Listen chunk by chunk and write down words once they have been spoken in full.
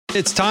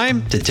It's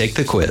time to take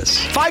the quiz.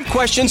 5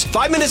 questions,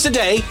 5 minutes a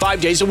day,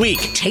 5 days a week.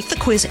 Take the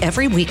quiz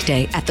every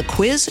weekday at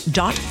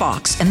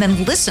thequiz.fox and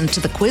then listen to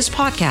the quiz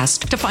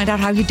podcast to find out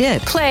how you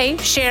did. Play,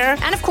 share,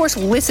 and of course,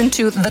 listen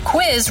to The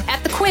Quiz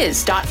at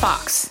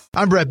thequiz.fox.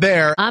 I'm Brett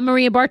Baer. I'm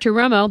Maria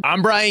Bartiromo.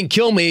 I'm Brian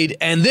Kilmeade,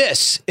 and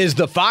this is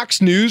the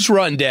Fox News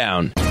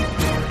Rundown.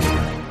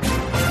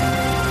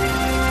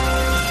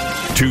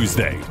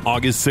 Tuesday,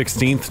 August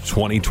 16th,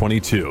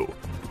 2022.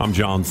 I'm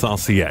John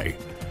Saucier.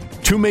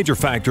 Two major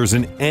factors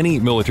in any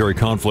military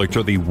conflict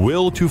are the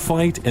will to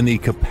fight and the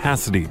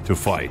capacity to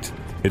fight.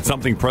 It's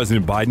something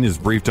President Biden is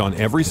briefed on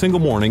every single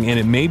morning, and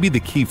it may be the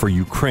key for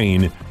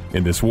Ukraine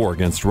in this war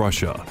against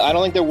Russia. I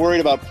don't think they're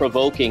worried about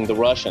provoking the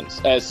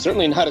Russians,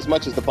 certainly not as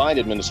much as the Biden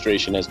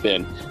administration has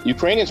been.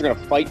 Ukrainians are going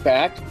to fight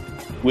back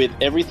with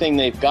everything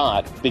they've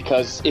got,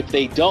 because if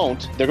they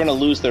don't, they're going to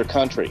lose their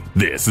country.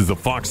 This is the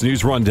Fox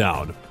News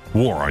Rundown.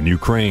 War on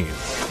Ukraine.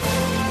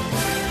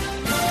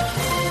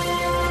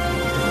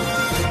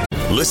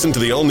 Listen to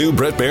the all-new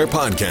Brett Baer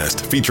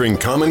podcast featuring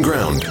Common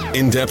Ground,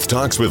 in-depth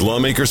talks with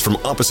lawmakers from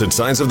opposite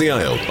sides of the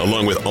aisle,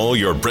 along with all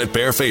your Brett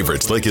Baer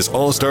favorites like his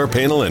all-star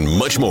panel and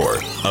much more.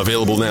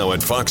 Available now at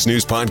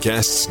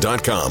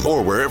foxnewspodcasts.com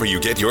or wherever you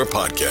get your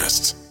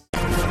podcasts.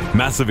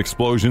 Massive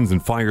explosions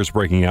and fires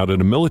breaking out at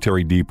a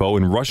military depot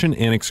in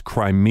Russian-annexed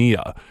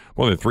Crimea.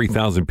 More than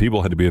 3,000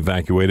 people had to be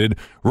evacuated.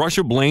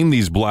 Russia blamed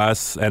these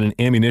blasts at an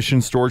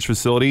ammunition storage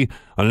facility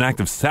on an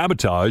act of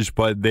sabotage,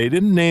 but they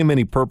didn't name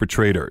any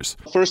perpetrators.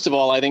 First of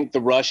all, I think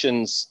the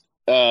Russians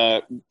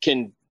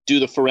can do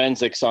the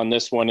forensics on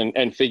this one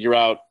and figure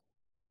out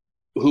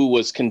who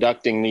was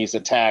conducting these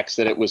attacks.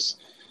 That it was,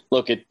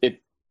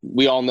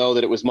 we all know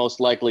that it was most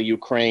likely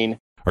Ukraine.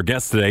 Our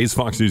guest today is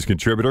Fox News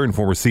contributor and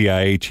former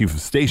CIA chief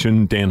of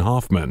station, Dan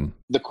Hoffman.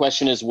 The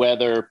question is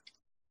whether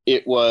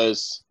it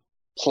was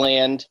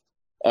planned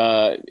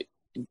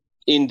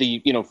in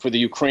the, for the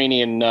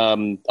Ukrainian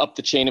up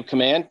the chain of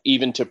command,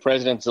 even to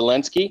President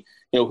Zelensky,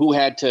 who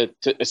had to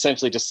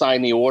essentially to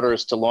sign the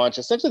orders to launch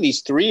essentially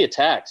these 3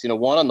 attacks,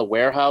 one on the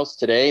warehouse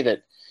today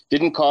that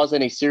didn't cause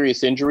any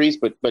serious injuries,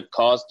 but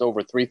caused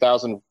over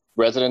 3,000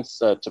 residents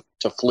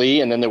to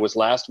flee. And then there was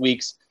last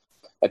week's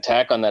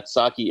attack on that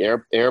Saki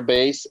air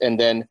base. And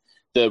then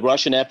the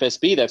Russian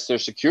FSB, that's their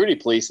security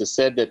police, has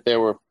said that there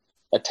were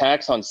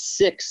attacks on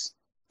 6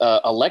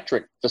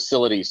 electric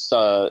facilities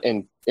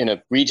in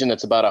a region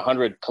that's about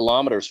 100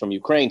 kilometers from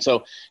Ukraine.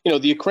 So, the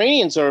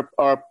Ukrainians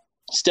are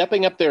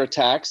stepping up their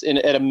attacks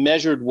at a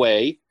measured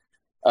way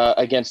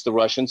against the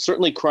Russians.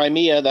 Certainly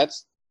Crimea,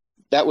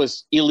 that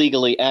was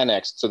illegally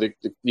annexed. So the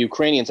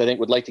Ukrainians, I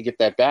think, would like to get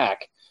that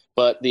back.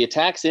 But the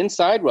attacks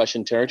inside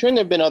Russian territory, and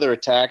there have been other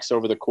attacks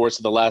over the course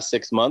of the last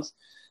 6 months,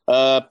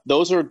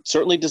 those are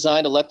certainly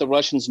designed to let the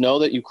Russians know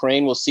that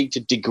Ukraine will seek to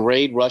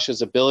degrade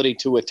Russia's ability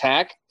to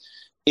attack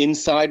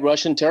inside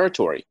Russian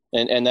territory.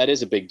 And that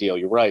is a big deal.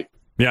 You're right.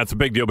 Yeah, it's a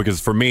big deal because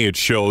for me, it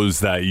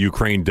shows that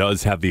Ukraine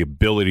does have the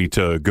ability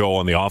to go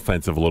on the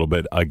offensive a little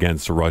bit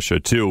against Russia,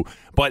 too.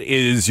 But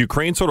is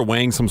Ukraine sort of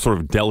weighing some sort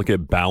of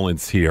delicate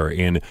balance here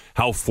in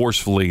how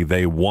forcefully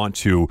they want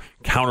to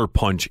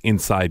counterpunch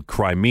inside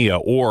Crimea?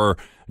 Or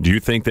do you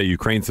think that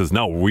Ukraine says,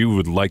 no, we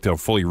would like to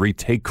fully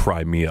retake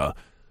Crimea?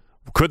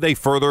 Could they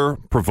further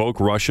provoke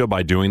Russia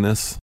by doing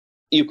this?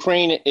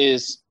 Ukraine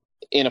is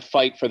in a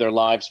fight for their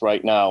lives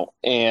right now.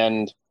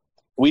 And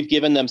we've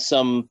given them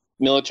some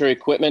military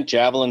equipment,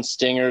 Javelin,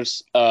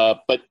 Stingers,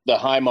 but the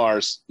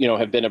HIMARS,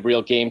 have been a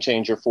real game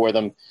changer for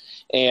them.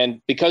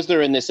 And because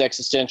they're in this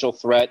existential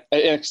fight,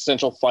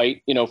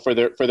 for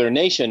their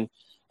nation,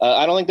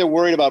 I don't think they're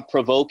worried about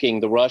provoking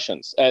the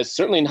Russians,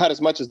 certainly not as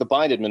much as the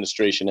Biden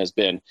administration has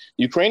been.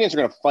 The Ukrainians are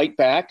going to fight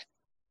back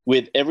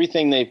with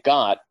everything they've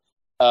got,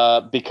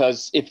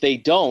 because if they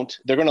don't,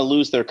 they're going to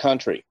lose their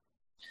country.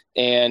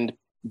 And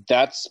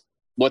that's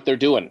what they're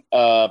doing.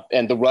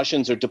 And the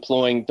Russians are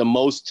deploying the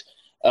most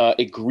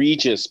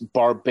egregious,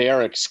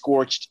 barbaric,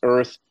 scorched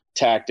earth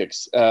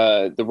tactics.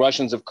 The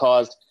Russians have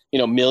caused,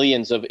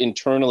 millions of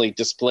internally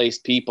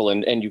displaced people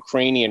and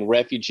Ukrainian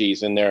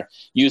refugees, and they're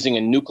using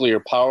a nuclear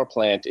power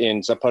plant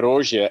in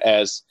Zaporozhye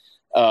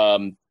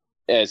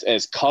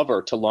as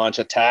cover to launch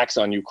attacks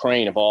on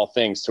Ukraine, of all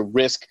things, to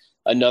risk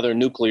another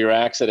nuclear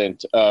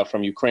accident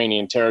from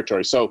Ukrainian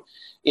territory. So,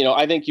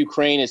 I think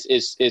Ukraine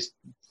is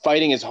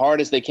fighting as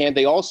hard as they can.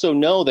 They also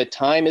know that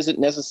time isn't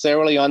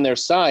necessarily on their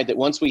side, that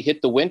once we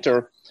hit the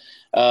winter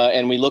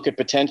and we look at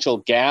potential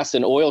gas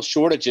and oil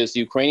shortages,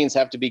 the Ukrainians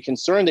have to be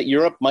concerned that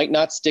Europe might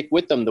not stick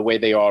with them the way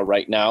they are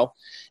right now.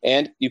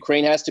 And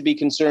Ukraine has to be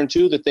concerned,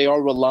 too, that they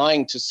are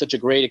relying to such a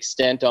great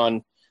extent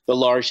on the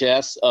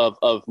largesse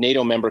of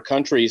NATO member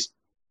countries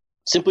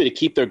simply to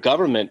keep their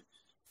government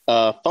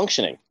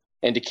functioning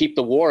and to keep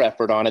the war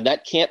effort on. And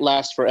that can't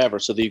last forever.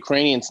 So the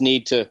Ukrainians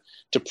need to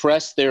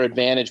press their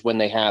advantage when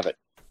they have it.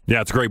 Yeah,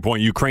 it's a great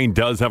point. Ukraine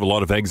does have a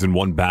lot of eggs in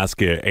one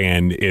basket,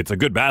 and it's a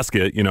good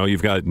basket. You know,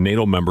 you've got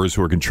NATO members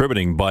who are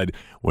contributing, but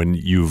when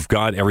you've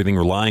got everything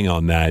relying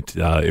on that,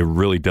 it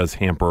really does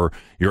hamper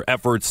your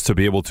efforts to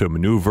be able to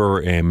maneuver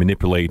and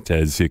manipulate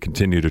as you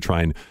continue to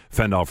try and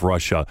fend off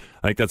Russia.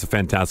 I think that's a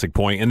fantastic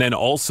point. And then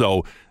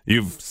also,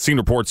 you've seen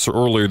reports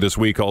earlier this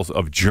week also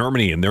of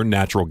Germany and their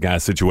natural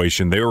gas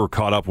situation. They were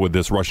caught up with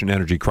this Russian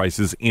energy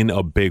crisis in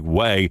a big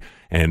way,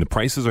 and the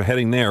prices are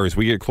heading there. As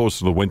we get close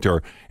to the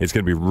winter, it's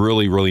going to be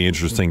really, really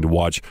interesting to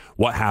watch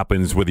what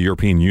happens with the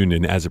European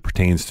Union as it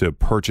pertains to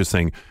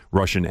purchasing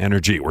Russian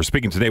energy. We're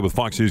speaking today with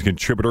Fox News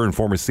contributor and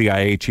former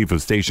CIA chief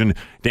of station,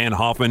 Dan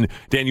Hoffman.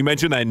 Dan, you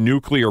mentioned that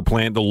nuclear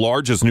plant, the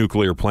largest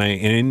nuclear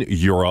plant in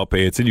Europe.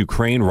 It's in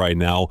Ukraine right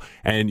now.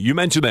 And you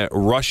mentioned that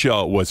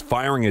Russia was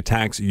firing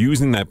attacks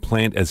using that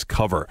plant as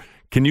cover.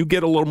 Can you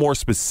get a little more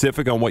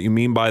specific on what you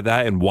mean by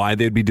that and why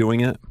they'd be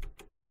doing it?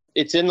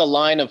 It's in the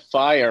line of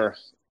fire,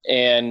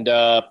 and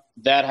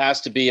that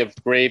has to be of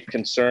grave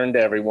concern to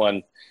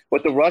everyone.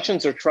 What the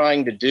Russians are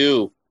trying to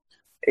do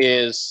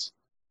is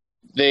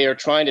they are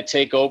trying to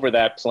take over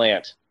that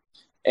plant.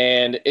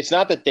 And it's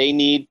not that they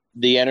need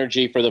the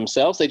energy for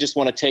themselves. They just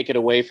want to take it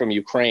away from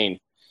Ukraine.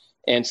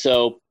 And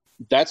so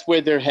that's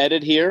where they're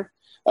headed here.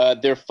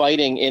 They're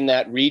fighting in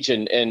that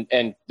region, and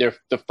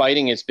the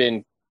fighting has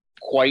been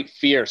quite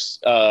fierce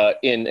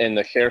in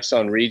the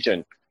Kherson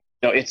region.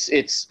 You know,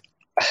 it's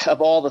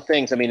of all the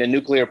things. I mean, a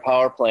nuclear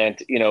power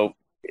plant, you know,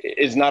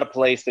 is not a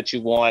place that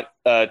you want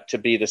to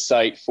be the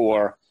site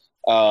for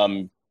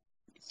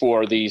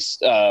these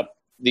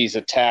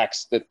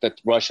attacks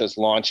that Russia's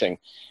launching,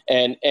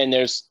 and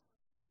there's,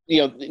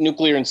 you know,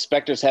 nuclear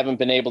inspectors haven't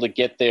been able to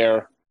get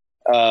there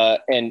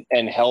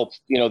and help.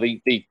 You know,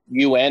 the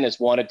UN has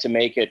wanted to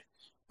make it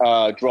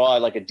draw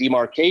like a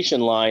demarcation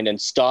line and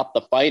stop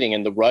the fighting,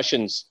 and the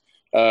Russians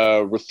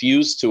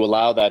refuse to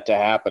allow that to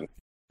happen.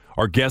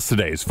 Our guest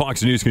today is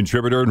Fox News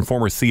contributor and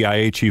former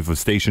CIA chief of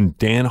station,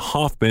 Dan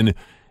Hoffman,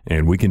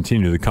 and we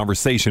continue the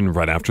conversation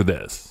right after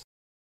this.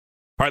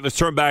 All right, let's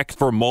turn back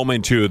for a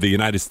moment to the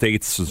United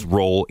States'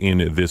 role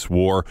in this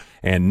war,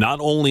 and not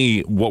only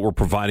what we're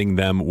providing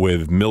them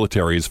with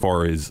military as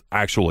far as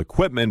actual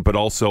equipment, but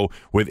also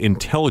with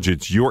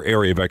intelligence, your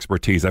area of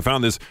expertise. I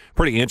found this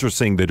pretty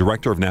interesting. The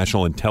Director of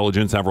National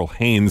Intelligence, Avril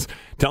Haines,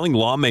 telling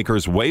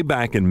lawmakers way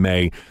back in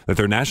May that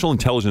their National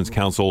Intelligence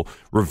Council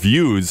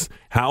reviews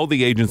how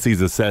the agencies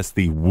assess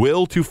the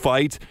will to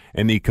fight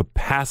and the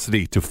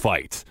capacity to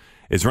fight.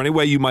 Is there any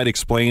way you might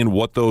explain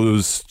what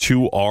those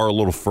two are a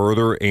little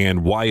further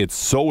and why it's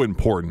so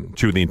important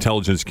to the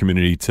intelligence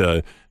community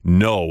to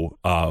know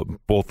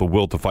both the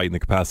will to fight and the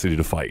capacity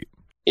to fight?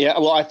 Yeah,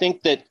 well, I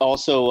think that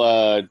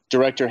also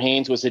Director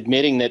Haines was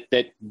admitting that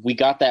we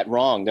got that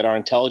wrong, that our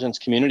intelligence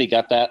community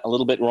got that a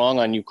little bit wrong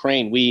on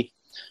Ukraine. We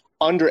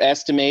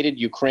underestimated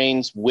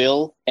Ukraine's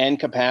will and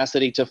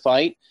capacity to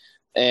fight.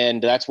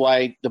 And that's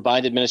why the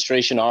Biden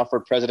administration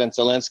offered President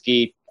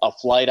Zelensky a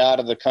flight out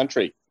of the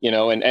country, you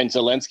know, and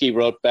Zelensky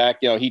wrote back,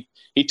 you know, he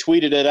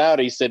tweeted it out.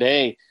 He said,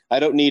 "Hey, I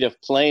don't need a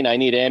plane. I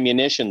need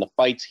ammunition. The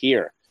fight's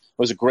here." It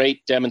was a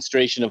great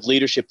demonstration of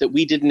leadership that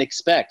we didn't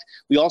expect.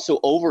 We also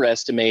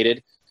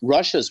overestimated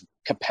Russia's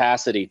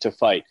capacity to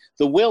fight.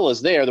 The will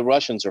is there. The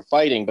Russians are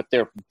fighting, but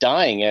they're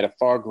dying at a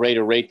far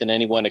greater rate than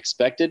anyone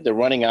expected. They're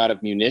running out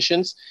of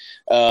munitions.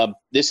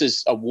 This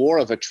is a war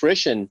of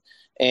attrition.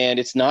 And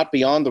it's not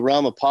beyond the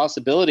realm of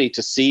possibility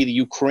to see the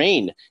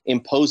Ukraine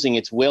imposing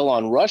its will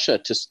on Russia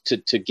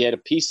to get a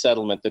peace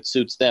settlement that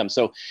suits them.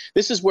 So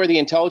this is where the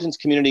intelligence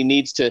community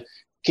needs to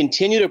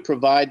continue to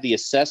provide the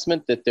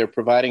assessment that they're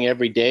providing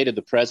every day to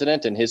the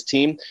president and his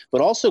team, but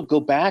also go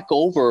back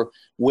over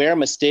where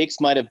mistakes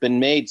might have been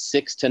made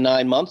 6 to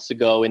 9 months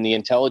ago in the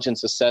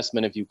intelligence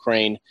assessment of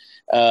Ukraine,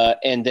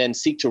 and then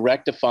seek to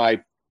rectify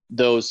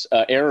those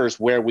errors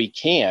where we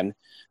can.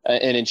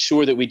 And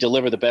ensure that we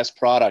deliver the best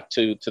product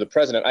to the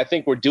president. I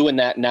think we're doing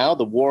that now.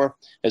 The war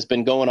has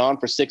been going on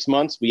for 6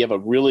 months. We have a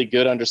really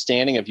good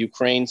understanding of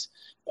Ukraine's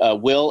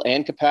will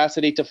and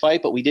capacity to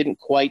fight, but we didn't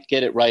quite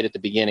get it right at the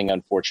beginning,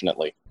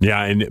 unfortunately.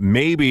 Yeah, and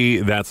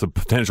maybe that's a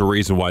potential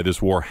reason why this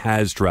war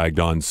has dragged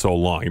on so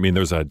long. I mean,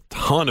 there's a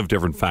ton of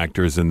different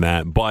factors in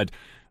that, but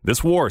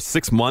this war,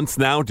 6 months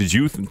now, did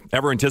you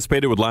ever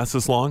anticipate it would last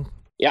this long?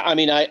 Yeah, I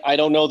mean, I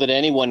don't know that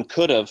anyone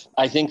could have.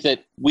 I think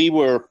that we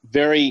were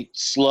very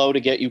slow to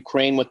get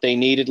Ukraine what they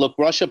needed. Look,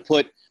 Russia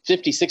put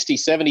 50, 60,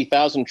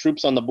 70,000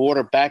 troops on the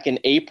border back in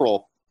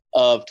April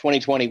of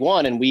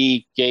 2021, and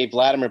we gave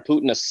Vladimir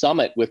Putin a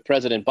summit with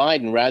President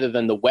Biden rather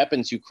than the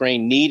weapons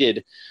Ukraine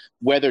needed,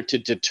 whether to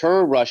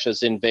deter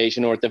Russia's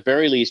invasion or at the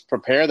very least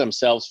prepare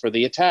themselves for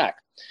the attack.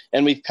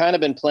 And we've kind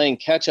of been playing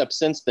catch up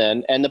since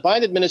then. And the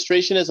Biden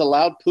administration has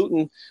allowed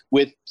Putin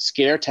with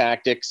scare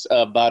tactics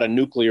about a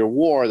nuclear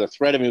war, the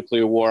threat of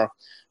nuclear war,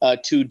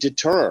 to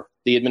deter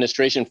the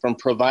administration from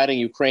providing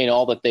Ukraine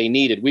all that they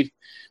needed.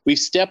 We've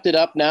stepped it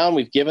up now, and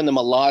we've given them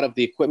a lot of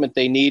the equipment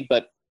they need.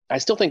 But I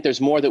still think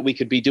there's more that we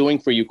could be doing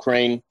for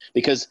Ukraine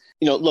because,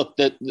 you know, look,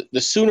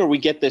 the sooner we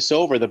get this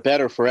over, the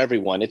better for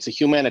everyone. It's a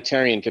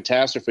humanitarian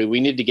catastrophe. We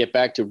need to get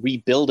back to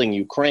rebuilding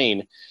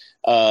Ukraine.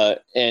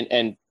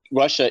 and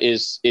Russia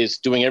is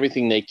doing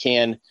everything they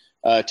can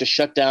to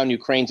shut down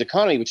Ukraine's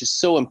economy, which is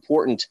so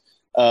important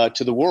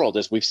to the world,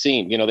 as we've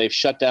seen. They've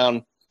shut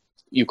down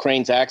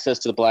Ukraine's access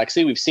to the Black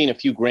Sea. We've seen a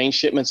few grain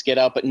shipments get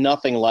out, but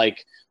nothing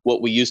like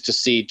what we used to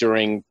see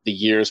during the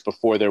years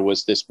before there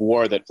was this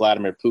war that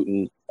Vladimir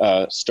Putin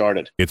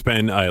started. It's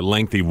been a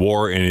lengthy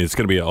war, and it's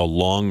going to be a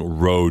long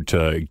road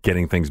to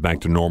getting things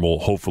back to normal,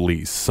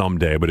 hopefully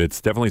someday. But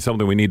it's definitely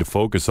something we need to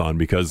focus on,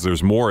 because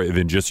there's more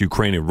than just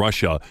Ukraine and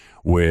Russia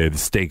with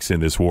stakes in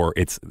this war.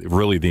 It's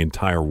really the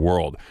entire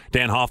world.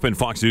 Dan Hoffman,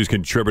 Fox News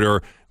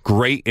contributor,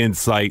 great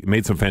insight,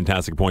 made some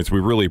fantastic points. We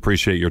really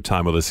appreciate your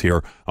time with us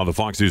here on the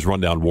Fox News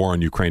Rundown War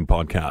on Ukraine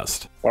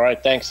podcast. All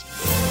right, thanks.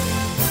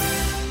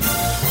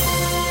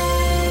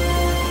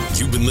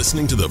 You've been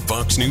listening to the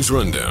Fox News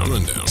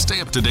Rundown. Stay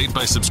up to date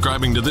by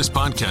subscribing to this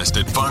podcast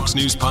at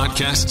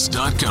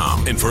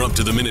foxnewspodcasts.com. And for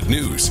up-to-the-minute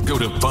news, go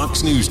to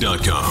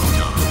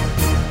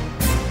foxnews.com.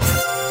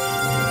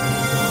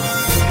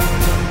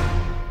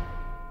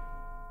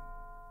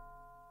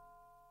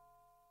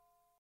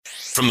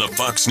 From the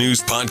Fox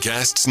News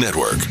Podcasts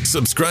Network,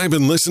 subscribe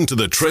and listen to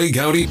the Trey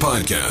Gowdy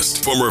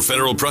Podcast. Former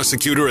federal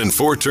prosecutor and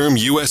four-term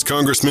U.S.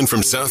 Congressman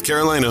from South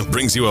Carolina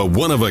brings you a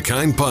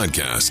one-of-a-kind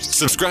podcast.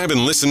 Subscribe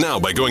and listen now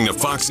by going to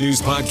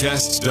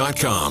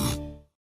foxnewspodcasts.com.